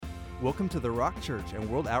Welcome to the Rock Church and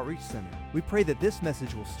World Outreach Center. We pray that this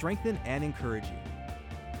message will strengthen and encourage you.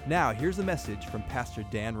 Now, here's a message from Pastor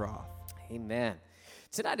Dan Roth. Amen.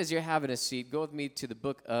 Tonight, as you're having a seat, go with me to the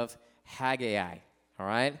book of Haggai, all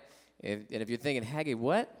right? And if you're thinking, Haggai,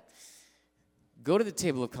 what? Go to the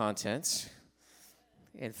table of contents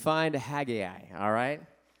and find Haggai, all right?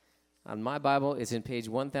 On my Bible, it's in page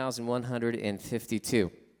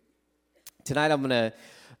 1152. Tonight, I'm going to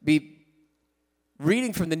be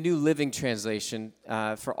reading from the New Living Translation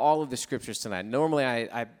for all of the scriptures tonight. Normally,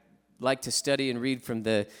 I like to study and read from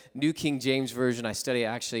the New King James Version. I study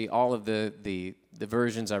actually all of the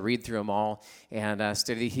versions. I read through them all and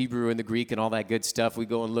study the Hebrew and the Greek and all that good stuff. We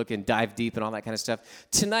go and look and dive deep and all that kind of stuff.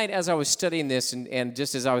 Tonight, as I was studying this and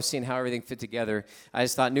just as I was seeing how everything fit together, I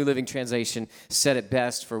just thought New Living Translation said it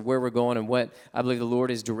best for where we're going and what I believe the Lord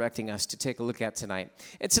is directing us to take a look at tonight.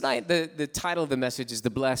 And tonight, the title of the message is The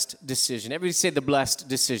Blessed Decision. Everybody say The Blessed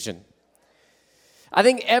Decision. I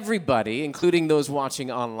think everybody, including those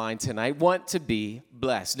watching online tonight, want to be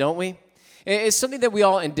blessed, don't we? It's something that we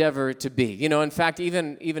all endeavor to be. You know, in fact,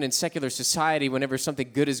 even in secular society, whenever something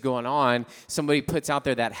good is going on, somebody puts out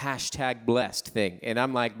there that hashtag blessed thing. And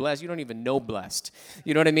I'm like, blessed? You don't even know blessed.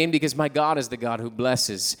 You know what I mean? Because my God is the God who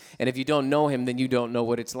blesses. And if you don't know him, then you don't know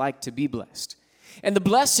what it's like to be blessed. And the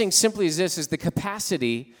blessing simply is this, is the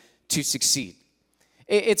capacity to succeed.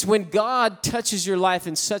 It's when God touches your life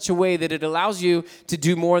in such a way that it allows you to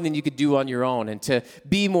do more than you could do on your own and to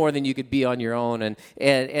be more than you could be on your own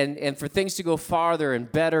and for things to go farther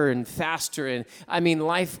and better and faster. And I mean,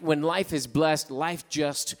 when life is blessed, life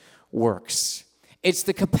just works. It's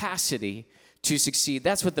the capacity to succeed.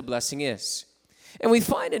 That's what the blessing is. And we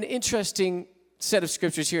find an interesting set of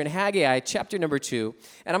scriptures here in Haggai, chapter number 2.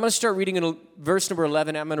 And I'm going to start reading in verse number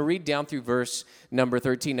 11. I'm going to read down through verse number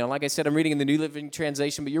 13. Now, like I said, I'm reading in the New Living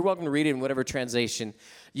Translation, but you're welcome to read it in whatever translation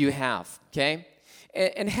you have, okay?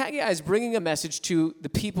 And Haggai is bringing a message to the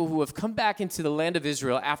people who have come back into the land of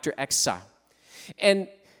Israel after exile. And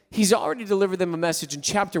he's already delivered them a message in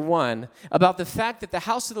chapter 1 about the fact that the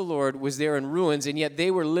house of the Lord was there in ruins, and yet they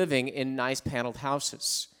were living in nice paneled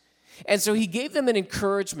houses. And so he gave them an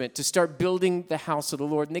encouragement to start building the house of the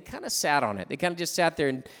Lord, and they kind of sat on it. They kind of just sat there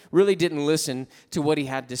and really didn't listen to what he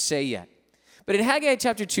had to say yet. But in Haggai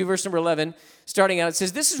chapter 2, verse number 11, starting out, it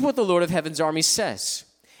says, "This is what the Lord of heaven's army says.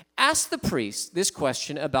 Ask the priest this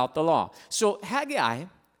question about the law." So Haggai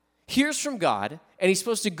hears from God, and he's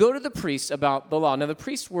supposed to go to the priests about the law. Now, the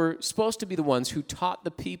priests were supposed to be the ones who taught the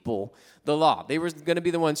people the law. They were going to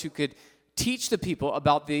be the ones who could teach the people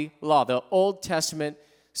about the law, the Old Testament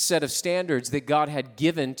set of standards that God had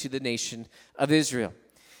given to the nation of Israel.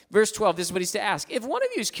 Verse 12, this is what he's to ask. "If one of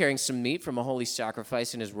you is carrying some meat from a holy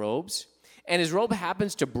sacrifice in his robes, and his robe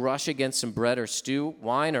happens to brush against some bread or stew,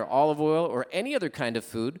 wine or olive oil, or any other kind of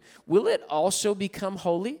food, will it also become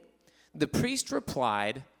holy?" The priest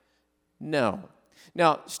replied, "No."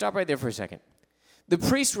 Now, stop right there for a second. The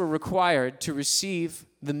priests were required to receive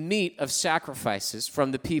the meat of sacrifices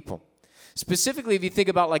from the people. Specifically, if you think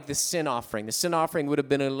about like the sin offering would have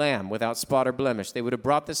been a lamb without spot or blemish. They would have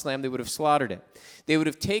brought this lamb, they would have slaughtered it. They would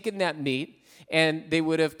have taken that meat and they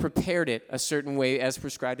would have prepared it a certain way as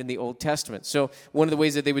prescribed in the Old Testament. So one of the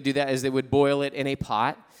ways that they would do that is they would boil it in a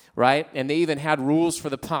pot, right? And they even had rules for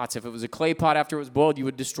the pots. If it was a clay pot after it was boiled, you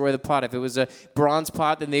would destroy the pot. If it was a bronze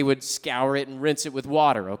pot, then they would scour it and rinse it with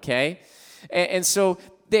water, okay? And so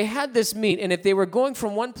they had this meat, and if they were going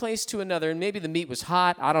from one place to another, and maybe the meat was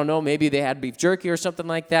hot, I don't know, maybe they had beef jerky or something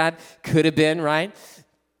like that, could have been, right?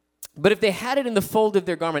 But if they had it in the fold of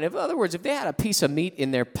their garment, in other words, if they had a piece of meat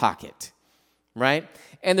in their pocket, right,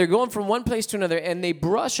 and they're going from one place to another, and they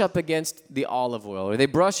brush up against the olive oil, or they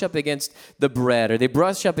brush up against the bread, or they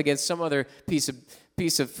brush up against some other piece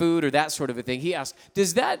of food, or that sort of a thing, he asked,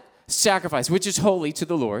 does that sacrifice, which is holy to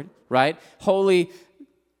the Lord, right, holy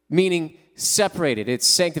meaning separated, it's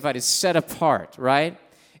sanctified, it's set apart, right?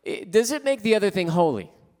 Does it make the other thing holy?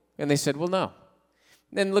 And they said, well, no.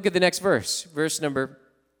 Then look at the next verse number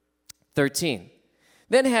 13.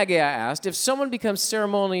 Then Haggai asked, if someone becomes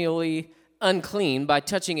ceremonially unclean by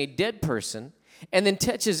touching a dead person and then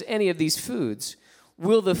touches any of these foods,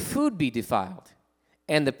 will the food be defiled?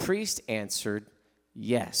 And the priest answered,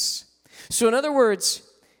 yes. So in other words,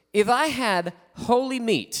 if I had holy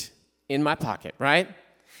meat in my pocket, right?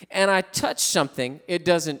 And I touch something, it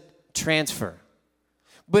doesn't transfer.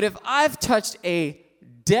 But if I've touched a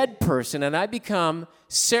dead person and I become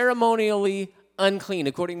ceremonially unclean,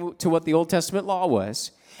 according to what the Old Testament law was,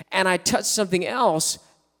 and I touch something else,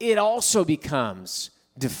 it also becomes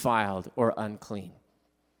defiled or unclean.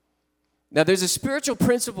 Now, there's a spiritual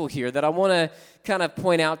principle here that I want to kind of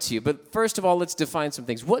point out to you. But first of all, let's define some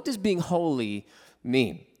things. What does being holy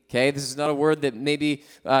mean? Okay, this is not a word that maybe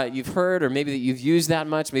you've heard or maybe that you've used that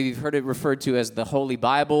much. Maybe you've heard it referred to as the Holy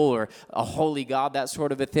Bible or a holy God, that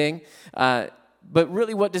sort of a thing. But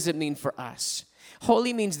really, what does it mean for us?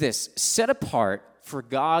 Holy means this: set apart for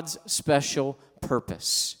God's special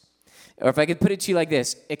purpose. Or if I could put it to you like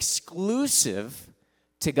this, exclusive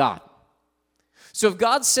to God. So if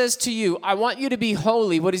God says to you, I want you to be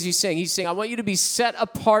holy, what is he saying? He's saying, I want you to be set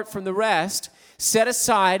apart from the rest, set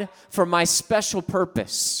aside for my special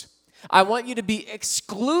purpose. I want you to be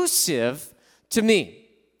exclusive to me.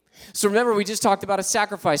 So remember, we just talked about a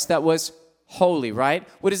sacrifice that was holy, right?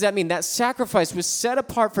 What does that mean? That sacrifice was set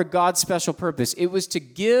apart for God's special purpose. It was to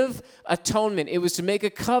give atonement. It was to make a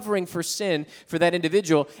covering for sin for that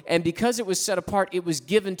individual. And because it was set apart, it was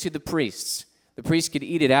given to the priests. The priests could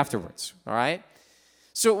eat it afterwards, all right?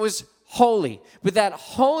 So it was holy. But that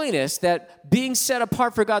holiness, that being set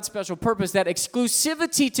apart for God's special purpose, that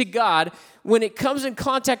exclusivity to God, when it comes in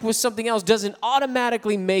contact with something else, doesn't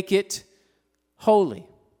automatically make it holy.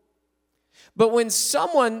 But when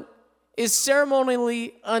someone is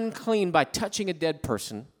ceremonially unclean by touching a dead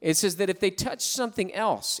person, it says that if they touch something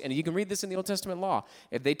else, and you can read this in the Old Testament law,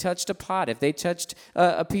 if they touched a pot, if they touched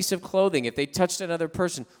a piece of clothing, if they touched another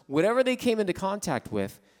person, whatever they came into contact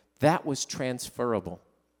with, that was transferable.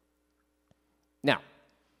 Now,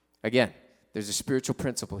 again, there's a spiritual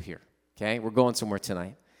principle here, okay? We're going somewhere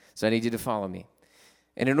tonight, so I need you to follow me.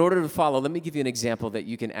 And in order to follow, let me give you an example that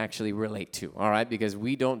you can actually relate to, all right? Because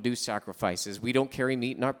we don't do sacrifices. We don't carry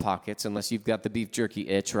meat in our pockets unless you've got the beef jerky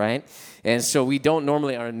itch, right? And so we don't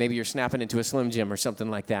normally, or maybe you're snapping into a Slim Jim or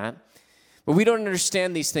something like that. But we don't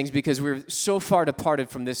understand these things because we're so far departed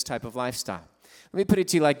from this type of lifestyle. Let me put it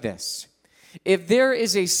to you like this. If there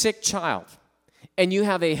is a sick child and you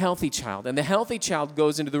have a healthy child, and the healthy child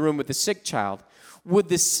goes into the room with the sick child, would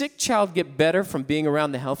the sick child get better from being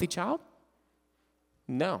around the healthy child?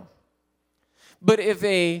 No. But if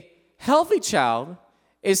a healthy child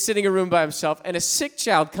is sitting in a room by himself and a sick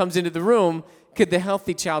child comes into the room, could the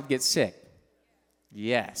healthy child get sick?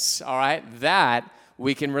 Yes. All right. That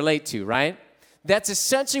we can relate to, right? That's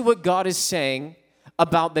essentially what God is saying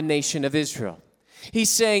about the nation of Israel. He's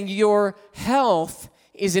saying your health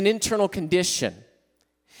is an internal condition.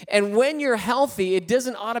 And when you're healthy, it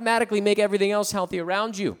doesn't automatically make everything else healthy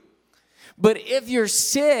around you. But if you're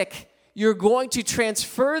sick, you're going to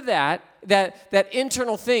transfer that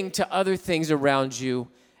internal thing to other things around you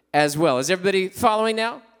as well. Is everybody following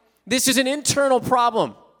now? This is an internal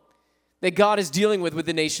problem that God is dealing with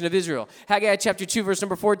the nation of Israel. Haggai chapter 2, verse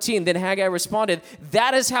number 14. Then Haggai responded,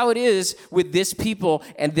 that is how it is with this people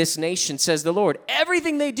and this nation, says the Lord.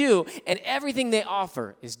 Everything they do and everything they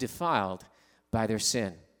offer is defiled by their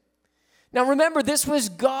sin. Now remember, this was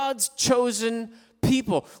God's chosen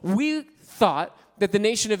people. We thought that the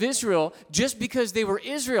nation of Israel, just because they were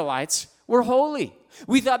Israelites, were holy.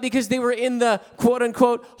 We thought because they were in the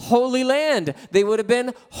quote-unquote holy land, they would have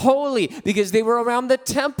been holy. Because they were around the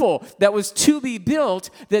temple that was to be built,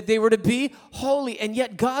 that they were to be holy. And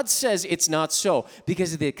yet God says it's not so.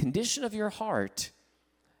 Because of the condition of your heart,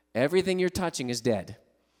 everything you're touching is dead.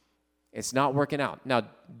 It's not working out. Now,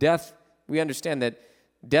 death, we understand that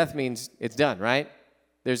death means it's done, right?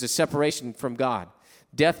 There's a separation from God.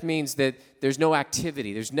 Death means that there's no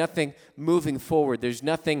activity. There's nothing moving forward. There's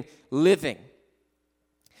nothing living.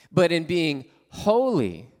 But in being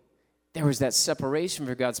holy, there was that separation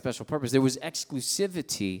for God's special purpose. There was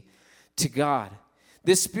exclusivity to God.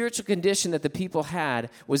 This spiritual condition that the people had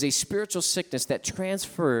was a spiritual sickness that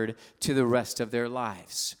transferred to the rest of their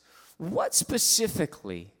lives. What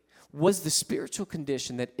specifically was the spiritual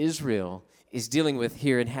condition that Israel is dealing with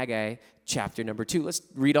here in Haggai chapter number 2? Let's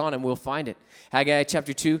read on and we'll find it. Haggai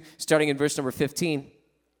chapter 2, starting in verse number 15.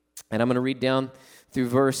 And I'm going to read down through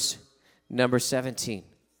verse number 17.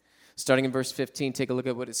 Starting in verse 15, take a look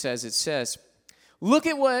at what it says. It says, look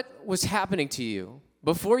at what was happening to you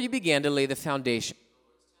before you began to lay the foundation.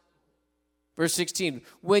 Verse 16,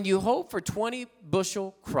 when you hoped for 20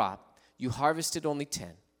 bushel crop, you harvested only 10.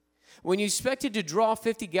 When you expected to draw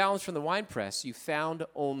 50 gallons from the winepress, you found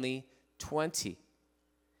only 20.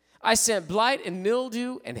 I sent blight and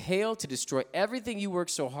mildew and hail to destroy everything you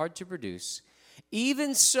worked so hard to produce.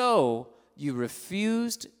 Even so, you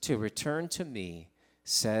refused to return to me,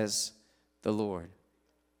 says the Lord.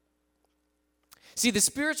 See, the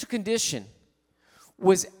spiritual condition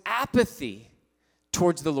was apathy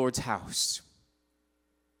towards the Lord's house.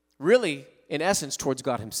 Really, in essence, towards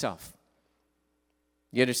God himself.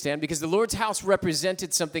 You understand? Because the Lord's house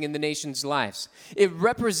represented something in the nation's lives. It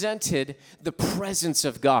represented the presence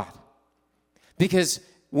of God. Because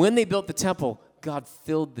when they built the temple, God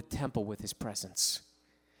filled the temple with his presence.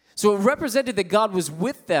 So it represented that God was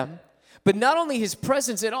with them, but not only his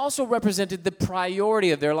presence, it also represented the priority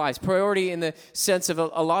of their lives. Priority in the sense of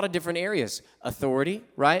a lot of different areas. Authority,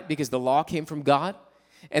 right? Because the law came from God.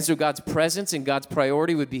 And so God's presence and God's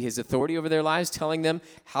priority would be his authority over their lives, telling them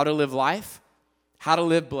how to live life, how to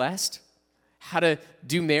live blessed, how to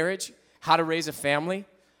do marriage, how to raise a family,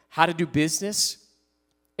 how to do business.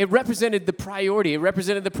 It represented the priority. It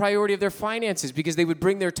represented the priority of their finances because they would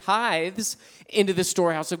bring their tithes into the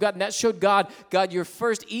storehouse of God. And that showed God, you're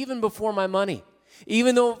first even before my money,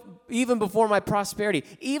 even before my prosperity,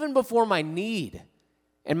 even before my need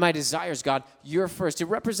and my desires, God, you're first. It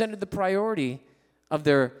represented the priority of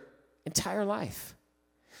their entire life.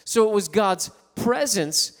 So it was God's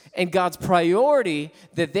presence and God's priority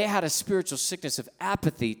that they had a spiritual sickness of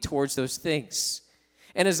apathy towards those things.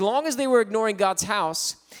 And as long as they were ignoring God's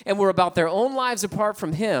house and were about their own lives apart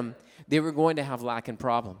from him, they were going to have lack and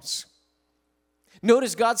problems.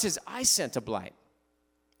 Notice God says, I sent a blight.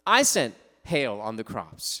 I sent hail on the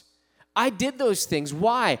crops. I did those things.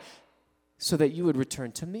 Why? So that you would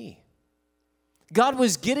return to me. God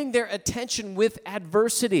was getting their attention with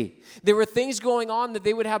adversity. There were things going on that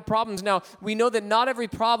they would have problems. Now, we know that not every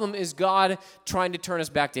problem is God trying to turn us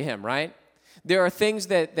back to him, right? There are things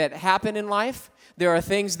that happen in life. There are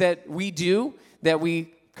things that we do that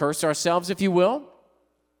we curse ourselves, if you will,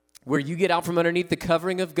 where you get out from underneath the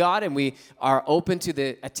covering of God and we are open to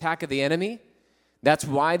the attack of the enemy. That's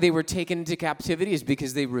why they were taken into captivity, is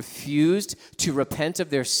because they refused to repent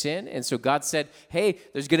of their sin. And so God said, hey,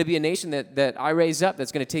 there's going to be a nation that I raise up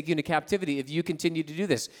that's going to take you into captivity if you continue to do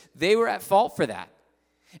this. They were at fault for that.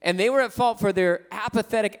 And they were at fault for their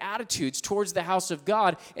apathetic attitudes towards the house of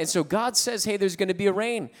God. And so God says, hey, there's going to be a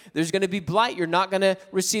rain. There's going to be blight. You're not going to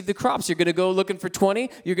receive the crops. You're going to go looking for 20.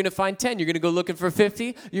 You're going to find 10. You're going to go looking for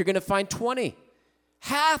 50. You're going to find 20.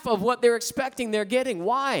 Half of what they're expecting, they're getting.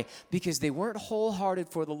 Why? Because they weren't wholehearted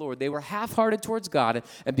for the Lord. They were half-hearted towards God.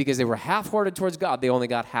 And because they were half-hearted towards God, they only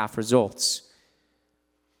got half results.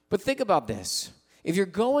 But think about this. If you're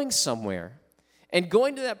going somewhere, and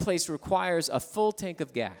going to that place requires a full tank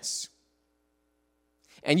of gas,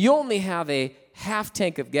 and you only have a half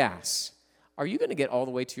tank of gas, are you going to get all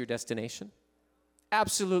the way to your destination?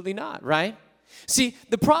 Absolutely not, right? See,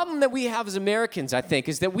 the problem that we have as Americans, I think,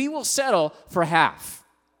 is that we will settle for half.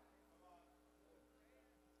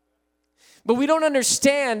 But we don't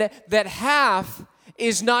understand that half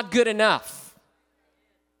is not good enough.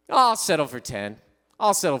 I'll settle for 10.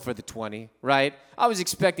 I'll settle for the 20, right? I was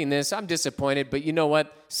expecting this. I'm disappointed, but you know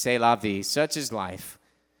what? C'est la vie. Such is life.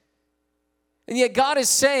 And yet God is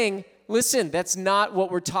saying, listen, that's not what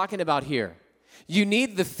we're talking about here. You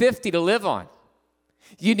need the 50 to live on.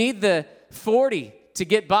 You need the 40 to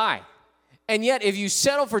get by. And yet, if you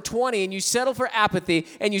settle for 20 and you settle for apathy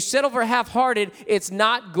and you settle for half-hearted, it's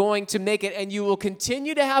not going to make it. And you will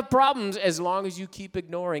continue to have problems as long as you keep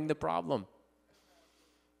ignoring the problem.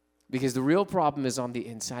 Because the real problem is on the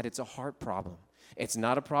inside. It's a heart problem. It's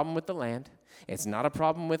not a problem with the land. It's not a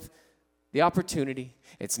problem with the opportunity.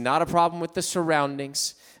 It's not a problem with the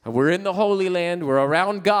surroundings. We're in the Holy Land. We're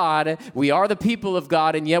around God. We are the people of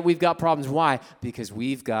God, and yet we've got problems. Why? Because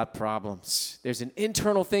we've got problems. There's an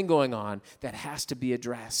internal thing going on that has to be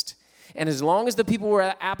addressed. And as long as the people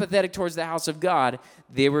were apathetic towards the house of God,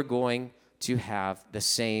 they were going to have the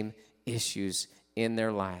same issues in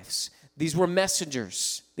their lives. These were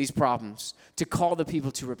messengers, these problems, to call the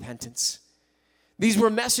people to repentance. These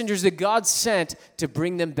were messengers that God sent to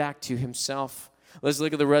bring them back to himself. Let's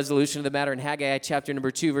look at the resolution of the matter in Haggai chapter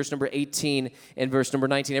number 2, verse number 18 and verse number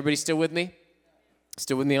 19. Everybody still with me?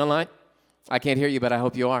 Still with me online? I can't hear you, but I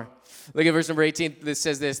hope you are. Look at verse number 18. This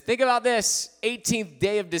says this. Think about this, 18th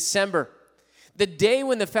day of December, the day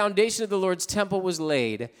when the foundation of the Lord's temple was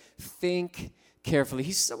laid. Think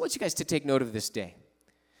carefully. I want you guys to take note of this day.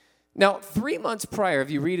 Now, 3 months prior, if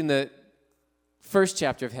you read in the first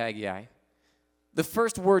chapter of Haggai, the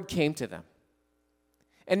first word came to them.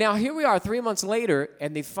 And now here we are 3 months later,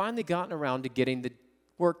 and they've finally gotten around to getting the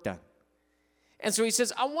work done. And so he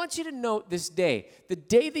says, I want you to note this day, the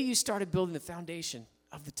day that you started building the foundation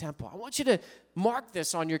of the temple. I want you to mark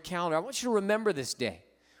this on your calendar. I want you to remember this day.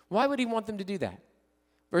 Why would he want them to do that?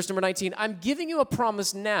 Verse number 19, I'm giving you a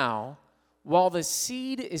promise now while the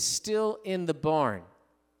seed is still in the barn.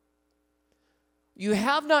 You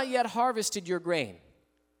have not yet harvested your grain,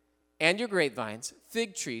 and your grapevines,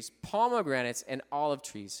 fig trees, pomegranates, and olive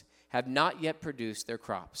trees have not yet produced their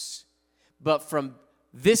crops. But from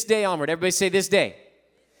this day onward, everybody say this day.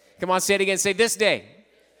 Come on, say it again. Say this day.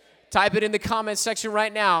 Type it in the comments section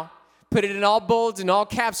right now. Put it in all bolds and all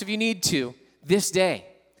caps if you need to. this day.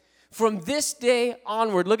 From this day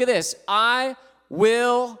onward, look at this. I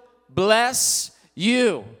will bless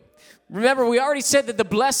you. Remember, we already said that the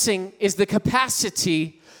blessing is the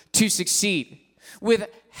capacity to succeed. With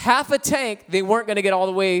half a tank, they weren't going to get all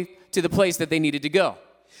the way to the place that they needed to go.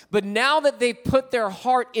 But now that they put their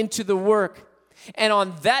heart into the work, and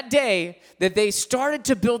on that day that they started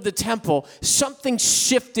to build the temple, something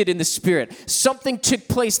shifted in the spirit. Something took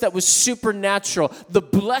place that was supernatural. The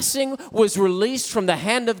blessing was released from the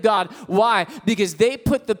hand of God. Why? Because they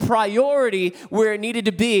put the priority where it needed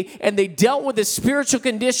to be, and they dealt with the spiritual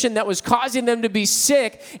condition that was causing them to be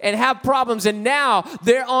sick and have problems. And now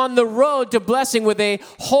they're on the road to blessing with a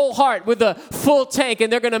whole heart, with a full tank,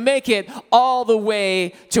 and they're going to make it all the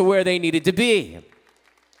way to where they needed to be.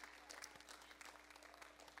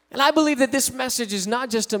 And I believe that this message is not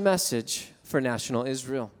just a message for national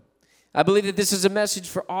Israel. I believe that this is a message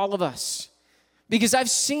for all of us. Because I've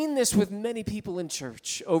seen this with many people in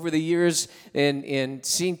church over the years, and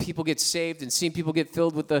seeing people get saved and seeing people get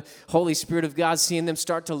filled with the Holy Spirit of God, seeing them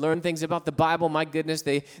start to learn things about the Bible. My goodness,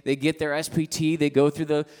 they get their SPT, they go through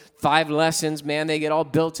the 5 lessons. Man, they get all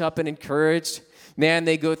built up and encouraged. Man,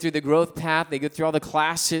 they go through the growth path, they go through all the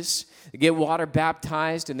classes. They get water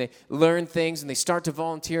baptized, and they learn things, and they start to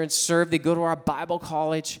volunteer and serve. They go to our Bible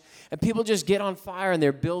college, and people just get on fire, and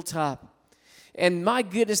they're built up. And my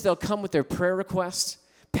goodness, they'll come with their prayer requests.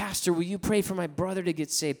 Pastor, will you pray for my brother to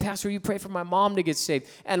get saved? Pastor, will you pray for my mom to get saved?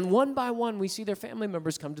 And one by one, we see their family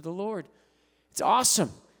members come to the Lord. It's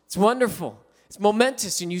awesome. It's wonderful. It's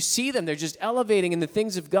momentous, and you see them. They're just elevating in the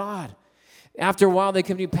things of God. After a while, they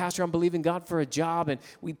come to you, Pastor, I'm believing God for a job, and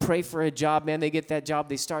we pray for a job. Man, they get that job.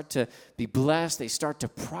 They start to be blessed. They start to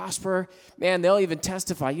prosper. Man, they'll even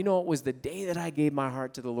testify. You know, it was the day that I gave my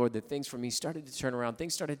heart to the Lord that things for me started to turn around.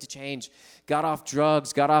 Things started to change. Got off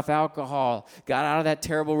drugs, got off alcohol, got out of that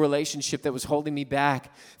terrible relationship that was holding me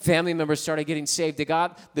back. Family members started getting saved. They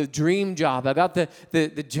got the dream job. I got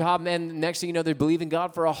the job, man. Next thing you know, they're believing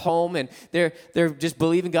God for a home, and they're just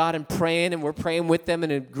believing God and praying, and we're praying with them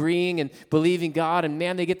and agreeing and believing God, and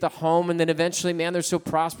man, they get the home, and then eventually, man, they're so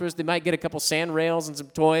prosperous, they might get a couple sand rails and some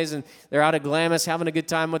toys, and they're out of Glamis having a good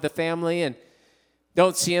time with the family, and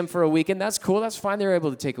don't see them for a weekend. That's cool. That's fine. They're able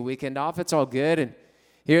to take a weekend off. It's all good. And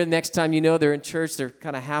here, the next time you know, they're in church, they're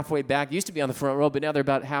kind of halfway back. Used to be on the front row, but now they're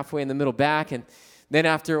about halfway in the middle back, and then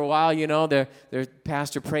after a while, you know, their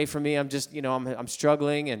pastor, pray for me. I'm just, you know, I'm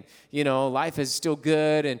struggling, and, you know, life is still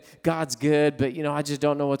good, and God's good, but, you know, I just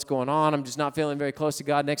don't know what's going on. I'm just not feeling very close to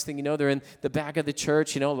God. Next thing you know, they're in the back of the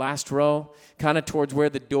church, you know, last row, kind of towards where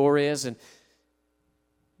the door is, and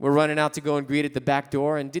we're running out to go and greet at the back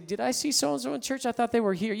door. And did I see so-and-so in church? I thought they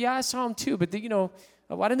were here. Yeah, I saw them too, but, you know,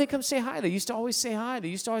 why didn't they come say hi? They used to always say hi. They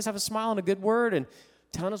used to always have a smile and a good word, and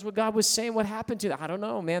telling us what God was saying, what happened to them. I don't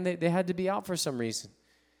know, man. They had to be out for some reason.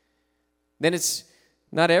 Then it's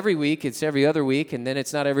not every week, it's every other week, and then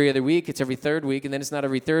it's not every other week, it's every third week, and then it's not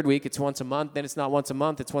every third week, it's once a month, then it's not once a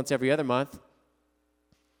month, it's once every other month.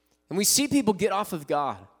 And we see people get off of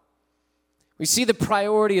God. We see the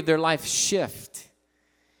priority of their life shift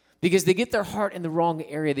because they get their heart in the wrong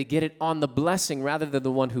area. They get it on the blessing rather than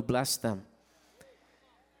the one who blessed them.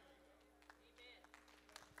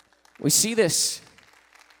 We see this.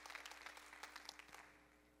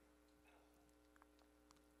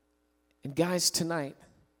 And guys, tonight,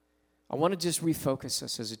 I want to just refocus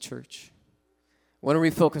us as a church. I want to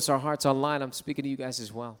refocus our hearts online. I'm speaking to you guys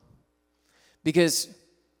as well. Because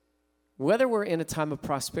whether we're in a time of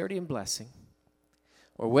prosperity and blessing,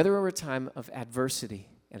 or whether we're in a time of adversity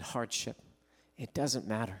and hardship, it doesn't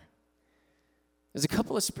matter. There's a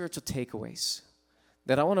couple of spiritual takeaways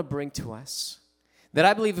that I want to bring to us, that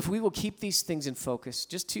I believe if we will keep these things in focus,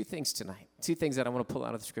 just 2 things tonight, 2 things that I want to pull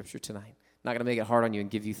out of the scripture tonight. Not going to make it hard on you and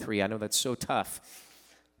give you 3. I know that's so tough.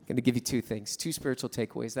 I'm going to give you 2 things, 2 spiritual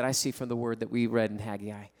takeaways that I see from the word that we read in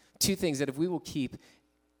Haggai. 2 things that if we will keep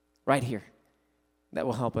right here, that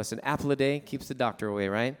will help us. An apple a day keeps the doctor away,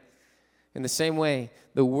 right? In the same way,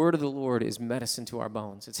 the word of the Lord is medicine to our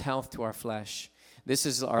bones. It's health to our flesh. This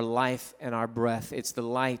is our life and our breath. It's the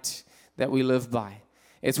light that we live by.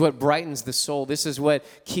 It's what brightens the soul. This is what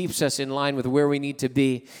keeps us in line with where we need to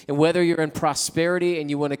be. And whether you're in prosperity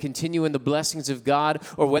and you want to continue in the blessings of God,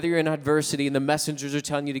 or whether you're in adversity and the messengers are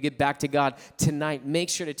telling you to get back to God, tonight, make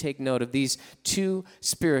sure to take note of these 2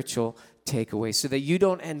 spiritual takeaways so that you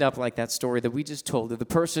don't end up like that story that we just told of the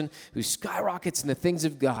person who skyrockets in the things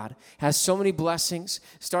of God, has so many blessings,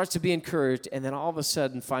 starts to be encouraged, and then all of a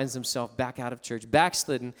sudden finds himself back out of church,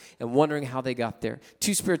 backslidden, and wondering how they got there.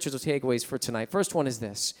 2 spiritual takeaways for tonight. First one is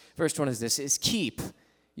this, is keep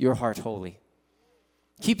your heart holy.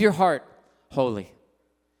 Keep your heart holy.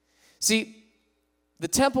 See, The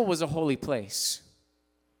temple was a holy place.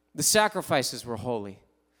 The sacrifices were holy.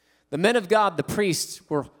 The men of God, the priests,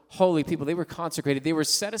 were holy people. They were consecrated. They were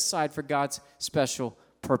set aside for God's special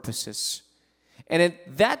purposes. And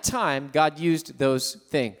at that time, God used those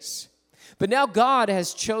things. But now God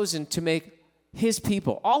has chosen to make his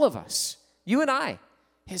people, all of us, you and I,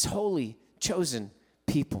 his holy, chosen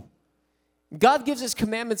people. God gives us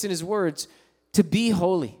commandments in his words to be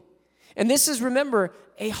holy. And this is, remember,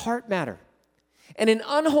 a heart matter. And an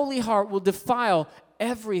unholy heart will defile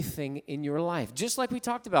everything in your life. Just like we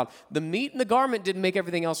talked about, the meat in the garment didn't make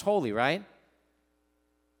everything else holy, right?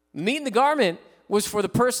 The meat in the garment was for the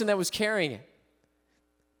person that was carrying it.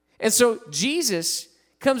 And so Jesus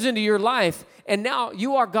comes into your life, and now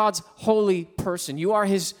you are God's holy person. You are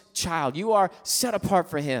his child. You are set apart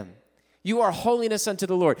for him. You are holiness unto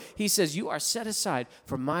the Lord. He says, you are set aside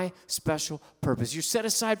for my special purpose. You're set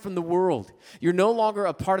aside from the world. You're no longer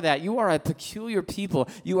a part of that. You are a peculiar people.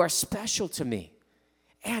 You are special to me.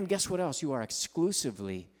 And guess what else? You are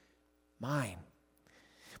exclusively mine.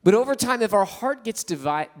 But over time, if our heart gets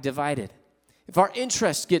divided, if our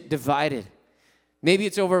interests get divided, maybe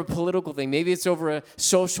it's over a political thing, maybe it's over a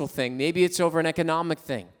social thing, maybe it's over an economic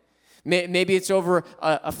thing, maybe it's over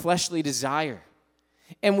a fleshly desire,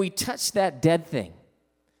 and we touch that dead thing,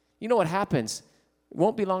 you know what happens? It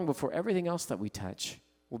won't be long before everything else that we touch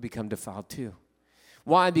will become defiled too.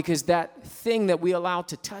 Why? Because that thing that we allow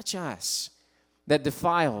to touch us, that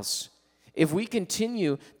defiles, if we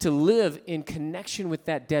continue to live in connection with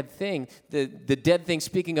that dead thing, the dead thing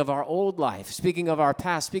speaking of our old life, speaking of our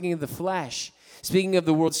past, speaking of the flesh, speaking of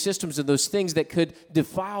the world systems and those things that could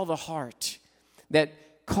defile the heart, that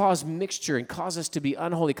cause mixture and cause us to be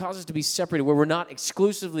unholy, cause us to be separated, where we're not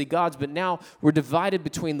exclusively God's, but now we're divided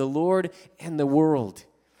between the Lord and the world.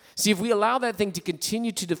 See, if we allow that thing to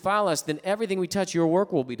continue to defile us, then everything we touch, your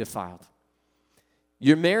work will be defiled.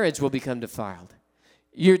 Your marriage will become defiled.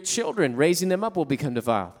 Your children, raising them up, will become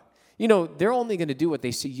defiled. You know, they're only going to do what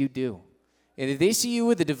they see you do. And if they see you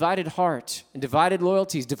with a divided heart and divided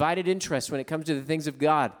loyalties, divided interests when it comes to the things of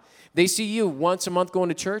God, they see you once a month going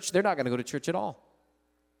to church, they're not going to go to church at all.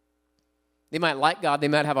 They might like God, they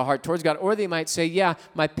might have a heart towards God, or they might say, yeah,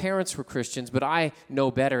 my parents were Christians, but I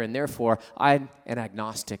know better, and therefore I'm an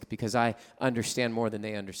agnostic because I understand more than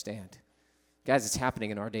they understand. Guys, it's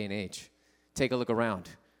happening in our day and age. Take a look around.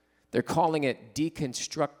 They're calling it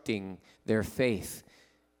deconstructing their faith.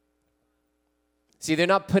 See, they're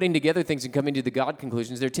not putting together things and coming to the God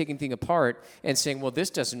conclusions. They're taking things apart and saying, well,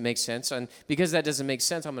 this doesn't make sense. And because that doesn't make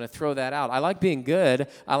sense, I'm going to throw that out. I like being good.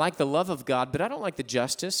 I like the love of God, but I don't like the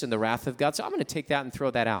justice and the wrath of God. So I'm going to take that and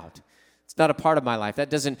throw that out. It's not a part of my life.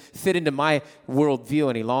 That doesn't fit into my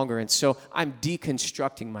worldview any longer. And so I'm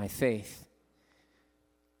deconstructing my faith.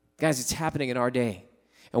 Guys, it's happening in our day.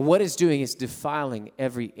 And what it's doing is defiling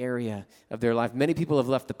every area of their life. Many people have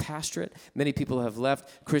left the pastorate. Many people have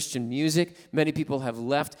left Christian music. Many people have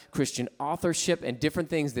left Christian authorship and different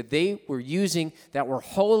things that they were using that were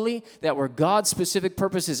holy, that were God's specific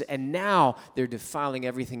purposes, and now they're defiling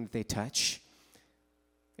everything that they touch.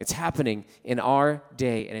 It's happening in our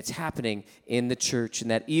day, and it's happening in the church, and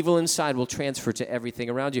that evil inside will transfer to everything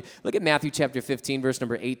around you. Look at Matthew chapter 15, verse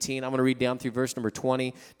number 18. I'm going to read down through verse number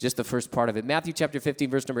 20, just the first part of it. Matthew chapter 15,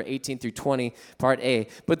 verse number 18 through 20, part A.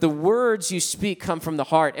 But the words you speak come from the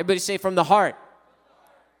heart. Everybody say, from the heart.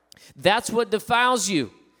 That's what defiles you.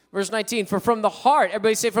 Verse 19, for from the heart,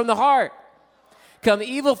 everybody say, from the heart, come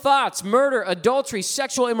evil thoughts, murder, adultery,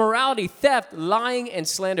 sexual immorality, theft, lying, and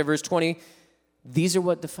slander. Verse 20, these are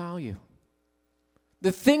what defile you.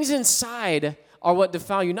 The things inside are what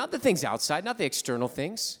defile you, not the things outside, not the external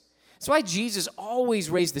things. That's why Jesus always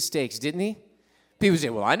raised the stakes, didn't he? People say,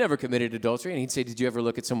 well, I never committed adultery. And he'd say, did you ever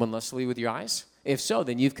look at someone lustfully with your eyes? If so,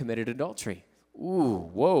 then you've committed adultery. Ooh,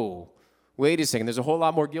 whoa. Wait a second. There's a whole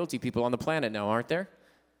lot more guilty people on the planet now, aren't there?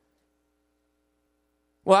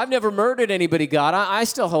 Well, I've never murdered anybody, God. I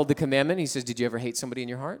still hold the commandment. He says, did you ever hate somebody in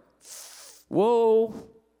your heart? Whoa.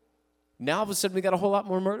 Now, all of a sudden, we got a whole lot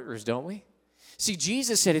more murderers, don't we? See,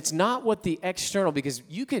 Jesus said it's not what the external, because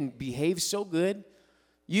you can behave so good,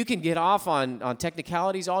 you can get off on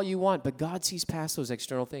technicalities all you want, but God sees past those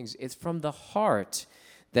external things. It's from the heart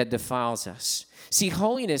that defiles us. See,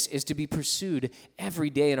 holiness is to be pursued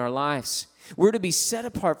every day in our lives. We're to be set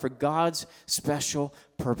apart for God's special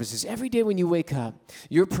purposes. Every day when you wake up,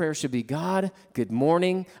 your prayer should be, God, good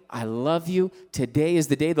morning. I love you. Today is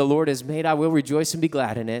the day the Lord has made. I will rejoice and be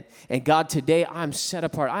glad in it. And God, today I'm set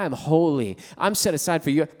apart. I am holy. I'm set aside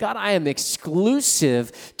for you. God, I am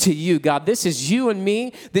exclusive to you. God, this is you and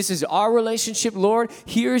me. This is our relationship, Lord.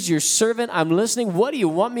 Here's your servant. I'm listening. What do you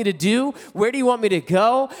want me to do? Where do you want me to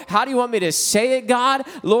go? How do you want me to say it, God?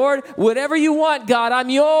 Lord, whatever you want, God, I'm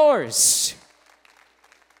yours.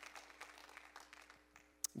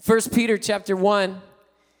 1 Peter chapter 1,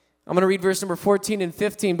 I'm going to read verse number 14 and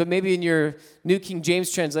 15, but maybe in your New King James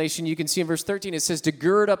translation, you can see in verse 13, it says to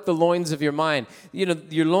gird up the loins of your mind. You know,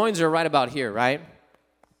 your loins are right about here, right?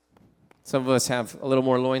 Some of us have a little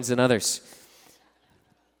more loins than others.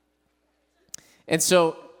 And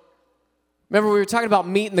so, remember we were talking about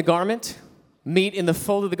meat in the garment? Meat in the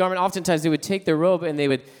fold of the garment. Oftentimes they would take their robe and they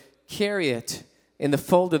would carry it in the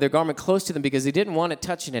fold of their garment close to them because they didn't want it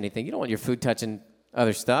touching anything. You don't want your food touching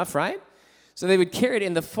other stuff, right? So they would carry it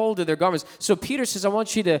in the fold of their garments. So Peter says, I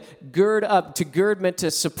want you to gird up. To gird meant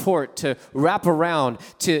to support, to wrap around,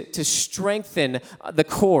 to strengthen the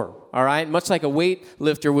core, all right? Much like a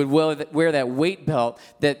weightlifter would wear that weight belt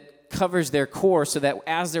that covers their core so that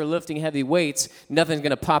as they're lifting heavy weights, nothing's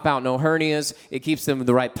going to pop out, no hernias. It keeps them in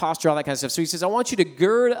the right posture, all that kind of stuff. So he says, I want you to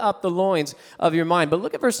gird up the loins of your mind. But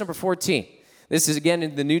look at verse number 14. This is again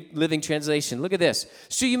in the New Living Translation. Look at this.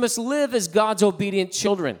 So you must live as God's obedient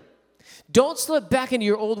children. Don't slip back into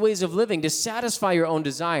your old ways of living to satisfy your own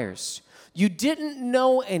desires. You didn't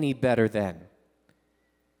know any better then.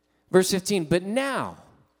 Verse 15, but now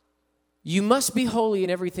you must be holy in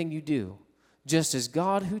everything you do, just as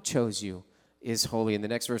God who chose you is holy. And the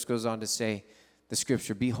next verse goes on to say, the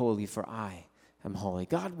scripture, be holy for I am holy.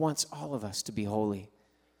 God wants all of us to be holy.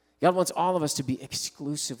 God wants all of us to be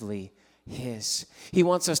exclusively His. He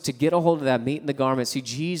wants us to get a hold of that meat in the garment. See,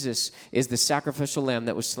 Jesus is the sacrificial lamb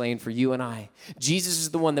that was slain for you and I. Jesus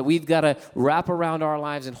is the one that we've got to wrap around our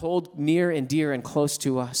lives and hold near and dear and close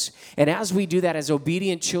to us. And as we do that as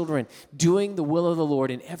obedient children, doing the will of the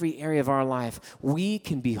Lord in every area of our life, we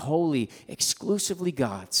can be holy, exclusively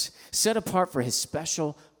God's, set apart for His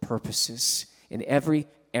special purposes in every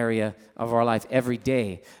area of our life, every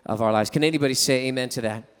day of our lives. Can anybody say amen to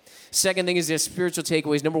that? Second thing is this, spiritual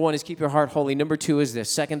takeaways. Number one is keep your heart holy. Number two is this.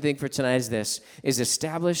 Second thing for tonight is this, is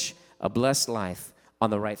establish a blessed life on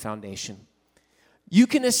the right foundation. You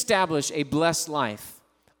can establish a blessed life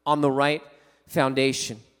on the right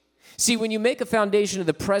foundation. See, when you make a foundation of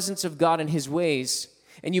the presence of God and His ways,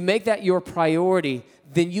 and you make that your priority,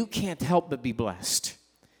 then you can't help but be blessed.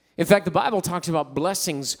 In fact, the Bible talks about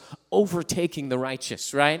blessings overtaking the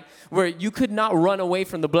righteous, right? Where you could not run away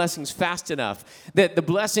from the blessings fast enough. That the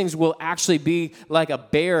blessings will actually be like a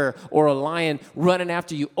bear or a lion running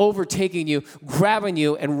after you, overtaking you, grabbing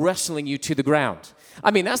you, and wrestling you to the ground.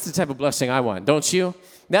 I mean, that's the type of blessing I want, don't you?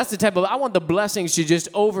 That's the type of, I want the blessings to just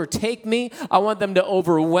overtake me. I want them to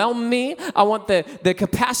overwhelm me. I want the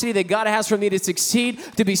capacity that God has for me to succeed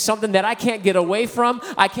to be something that I can't get away from.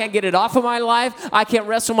 I can't get it off of my life. I can't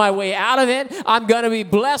wrestle my way out of it. I'm going to be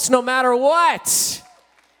blessed no matter what.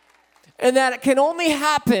 And that can only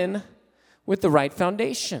happen with the right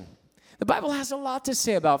foundation. The Bible has a lot to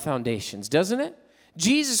say about foundations, doesn't it?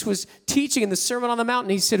 Jesus was teaching in the Sermon on the Mount,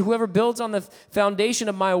 he said, whoever builds on the foundation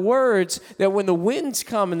of my words, that when the winds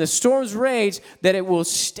come and the storms rage, that it will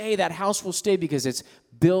stay, that house will stay because it's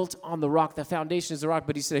built on the rock. The foundation is the rock.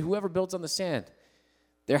 But he said, whoever builds on the sand,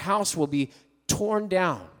 their house will be torn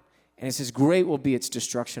down. And it says, great will be its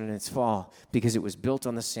destruction and its fall because it was built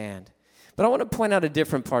on the sand. But I want to point out a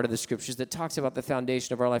different part of the scriptures that talks about the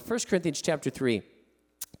foundation of our life. 1 Corinthians chapter 3.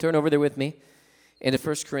 Turn over there with me into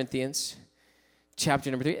 1 Corinthians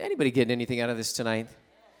chapter number 3. Anybody getting anything out of this tonight?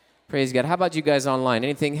 Praise God. How about you guys online?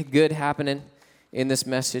 Anything good happening in this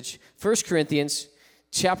message? 1 Corinthians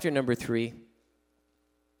chapter number 3.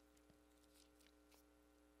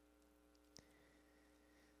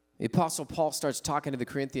 The Apostle Paul starts talking to the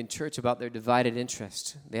Corinthian church about their divided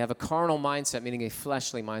interest. They have a carnal mindset, meaning a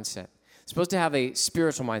fleshly mindset. They're supposed to have a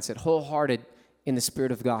spiritual mindset, wholehearted in the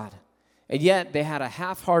Spirit of God. And yet they had a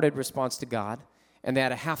half-hearted response to God, and they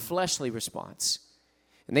had a half-fleshly response.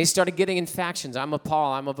 And they started getting in factions. I'm of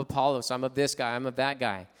Paul, I'm of Apollos, I'm of this guy, I'm of that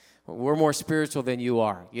guy. We're more spiritual than you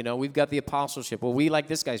are. You know, we've got the apostleship. Well, we like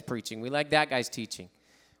this guy's preaching. We like that guy's teaching.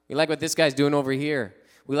 We like what this guy's doing over here.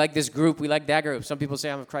 We like this group. We like that group. Some people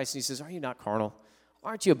say, I'm of Christ. And he says, are you not carnal?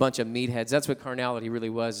 Aren't you a bunch of meatheads? That's what carnality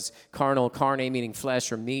really was. It's carnal, carne meaning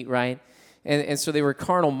flesh or meat, right? And so they were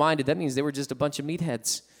carnal-minded. That means they were just a bunch of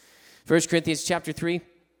meatheads. 1 Corinthians chapter 3.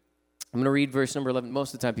 I'm going to read verse number 11.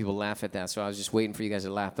 Most of the time people laugh at that, so I was just waiting for you guys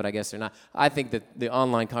to laugh, but I guess they're not. I think that the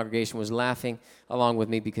online congregation was laughing along with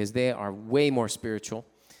me because they are way more spiritual.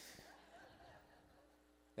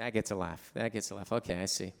 That gets a laugh. That gets a laugh. Okay, I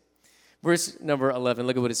see. Verse number 11,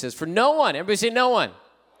 look at what it says. For no one, everybody say no one.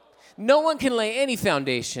 No one can lay any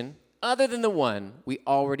foundation other than the one we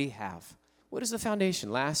already have. What is the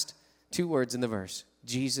foundation? Last two words in the verse.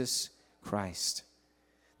 Jesus Christ.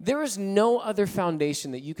 There is no other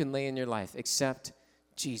foundation that you can lay in your life except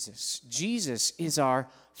Jesus. Jesus is our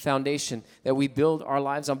foundation that we build our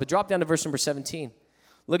lives on. But drop down to verse number 17.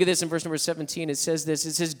 Look at this in verse number 17. It says this.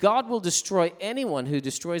 It says, God will destroy anyone who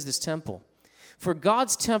destroys this temple. For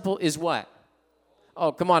God's temple is what?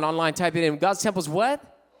 Oh, come on, online, type it in. God's temple is what?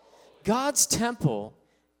 God's temple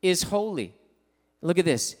is holy. Look at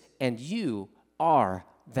this. And you are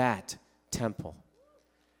that temple.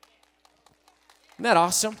 Isn't that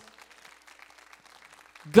awesome?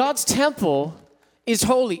 God's temple is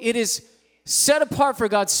holy. It is set apart for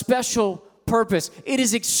God's special purpose. It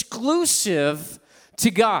is exclusive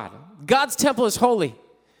to God. God's temple is holy.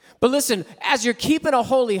 But listen, as you're keeping a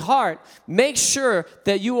holy heart, make sure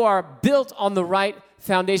that you are built on the right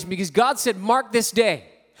foundation, because God said, mark this day.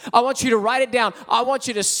 I want you to write it down. I want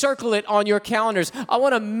you to circle it on your calendars. I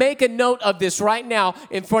want to make a note of this right now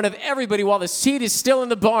in front of everybody while the seed is still in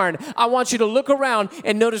the barn. I want you to look around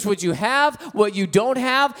and notice what you have, what you don't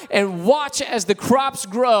have, and watch as the crops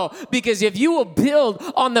grow. Because if you will build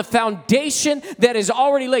on the foundation that is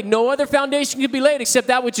already laid, no other foundation can be laid except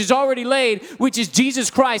that which is already laid, which is Jesus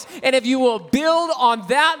Christ. And if you will build on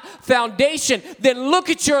that foundation, then look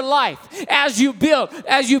at your life as you build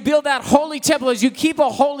that holy temple, as you keep a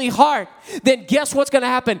holy heart, then guess what's going to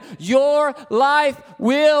happen? Your life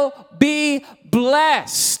will be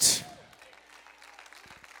blessed.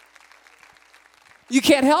 You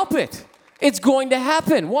can't help it. It's going to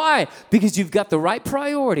happen. Why? Because you've got the right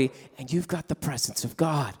priority and you've got the presence of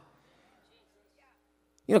God.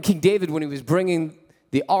 You know, King David, when he was bringing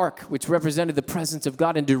the ark, which represented the presence of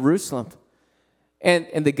God in Jerusalem, and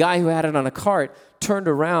the guy who had it on a cart turned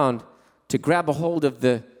around to grab a hold of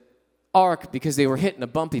the ark because they were hitting a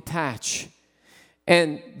bumpy patch,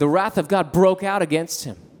 and the wrath of God broke out against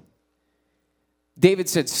him. David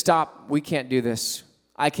said, stop, we can't do this.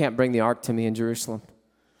 I can't bring the ark to me in Jerusalem.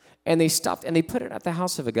 And they stopped, and they put it at the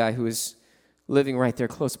house of a guy who was living right there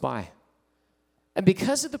close by. And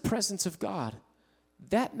because of the presence of God,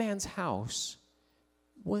 that man's house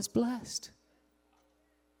was blessed.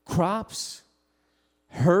 Crops,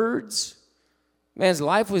 herds, man's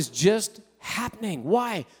life was just happening.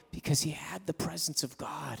 Why? Because he had the presence of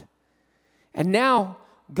God. And now,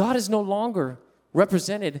 God is no longer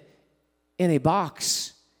represented in a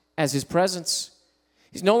box as his presence.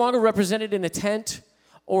 He's no longer represented in a tent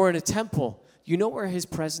or in a temple. You know where his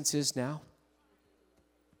presence is now?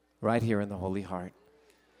 Right here in the Holy Heart.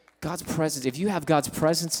 God's presence. If you have God's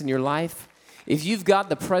presence in your life, if you've got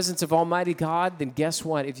the presence of Almighty God, then guess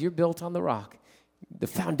what? If you're built on the rock, the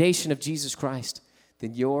foundation of Jesus Christ,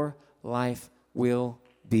 then your life will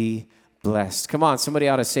be blessed. Come on, somebody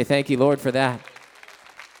ought to say thank you, Lord, for that.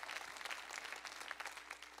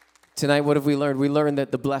 Tonight, what have we learned? We learned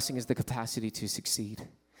that the blessing is the capacity to succeed.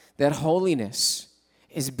 That holiness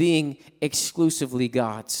is being exclusively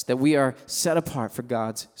God's. That we are set apart for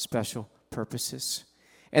God's special purposes.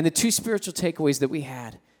 And the two spiritual takeaways that we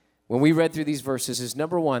had when we read through these verses is,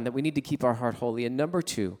 number one, that we need to keep our heart holy. And number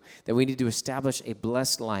two, that we need to establish a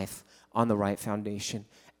blessed life on the right foundation.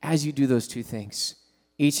 As you do those two things,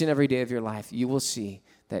 each and every day of your life, you will see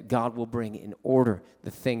that God will bring in order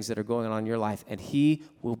the things that are going on in your life, and he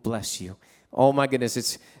will bless you. Oh my goodness,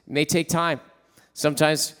 it may take time.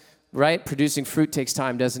 Sometimes, right, producing fruit takes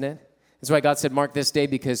time, doesn't it? That's why God said, mark this day,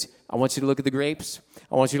 because I want you to look at the grapes.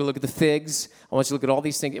 I want you to look at the figs. I want you to look at all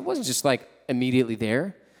these things. It wasn't just like immediately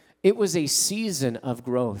there. It was a season of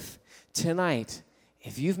growth. Tonight,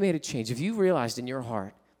 if you've made a change, if you realized in your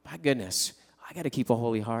heart, my goodness, I got to keep a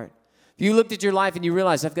holy heart. If you looked at your life and you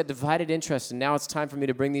realized I've got divided interests and now it's time for me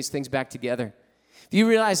to bring these things back together. If you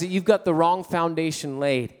realize that you've got the wrong foundation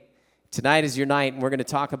laid, tonight is your night, and we're going to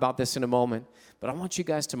talk about this in a moment. But I want you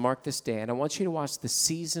guys to mark this day, and I want you to watch the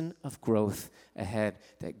season of growth ahead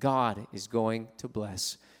that God is going to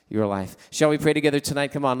bless your life. Shall we pray together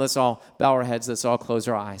tonight? Come on, let's all bow our heads. Let's all close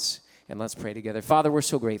our eyes, and let's pray together. Father, we're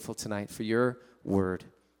so grateful tonight for your word,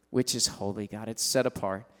 which is holy, God. It's set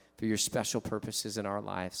apart for your special purposes in our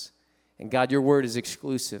lives. And God, your word is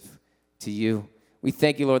exclusive to you. We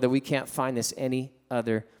thank you, Lord, that we can't find this any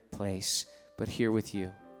other place but here with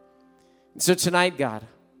you. And so tonight, God,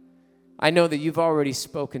 I know that you've already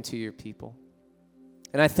spoken to your people.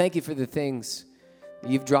 And I thank you for the things that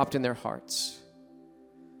you've dropped in their hearts.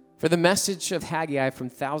 For the message of Haggai from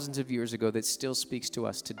thousands of years ago that still speaks to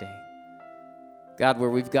us today. God, where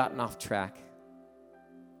we've gotten off track,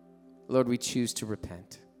 Lord, we choose to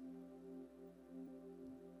repent.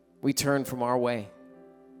 We turn from our way.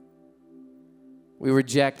 We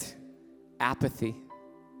reject apathy,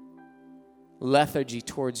 lethargy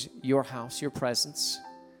towards your house, your presence,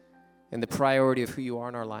 and the priority of who you are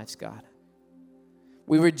in our lives, God.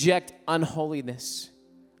 We reject unholiness,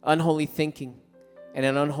 unholy thinking, and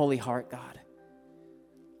an unholy heart, God.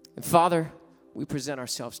 And Father, we present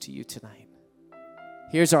ourselves to you tonight.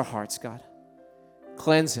 Here's our hearts, God.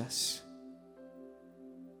 Cleanse us.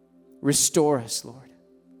 Restore us, Lord.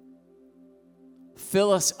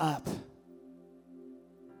 Fill us up.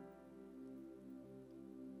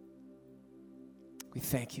 We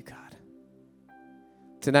thank you, God.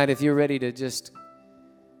 Tonight, if you're ready to just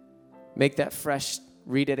make that fresh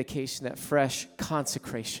rededication, that fresh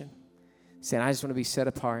consecration, saying, I just want to be set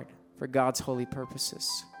apart for God's holy purposes.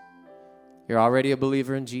 You're already a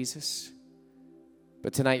believer in Jesus,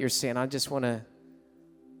 but tonight you're saying, I just want to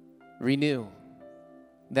renew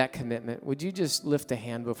that commitment. Would you just lift a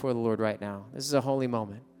hand before the Lord right now? This is a holy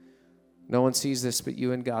moment. No one sees this but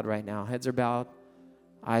you and God right now. Heads are bowed,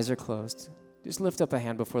 eyes are closed. Just lift up a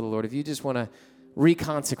hand before the Lord. If you just want to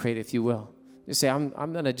reconsecrate, if you will. Just say, I'm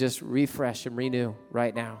going to just refresh and renew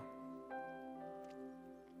right now.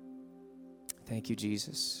 Thank you,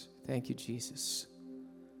 Jesus. Thank you, Jesus.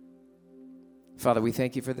 Father, we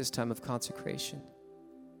thank you for this time of consecration.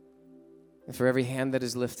 And for every hand that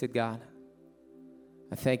is lifted, God.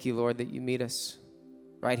 I thank you, Lord, that you meet us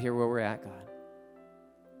right here where we're at, God.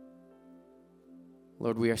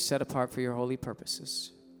 Lord, we are set apart for your holy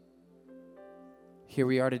purposes. Here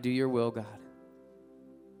we are to do your will, God.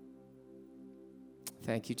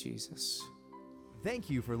 Thank you, Jesus. Thank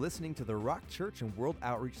you for listening to the Rock Church and World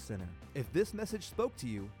Outreach Center. If this message spoke to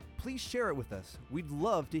you, please share it with us. We'd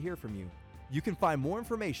love to hear from you. You can find more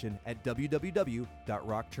information at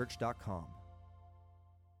www.rockchurch.com.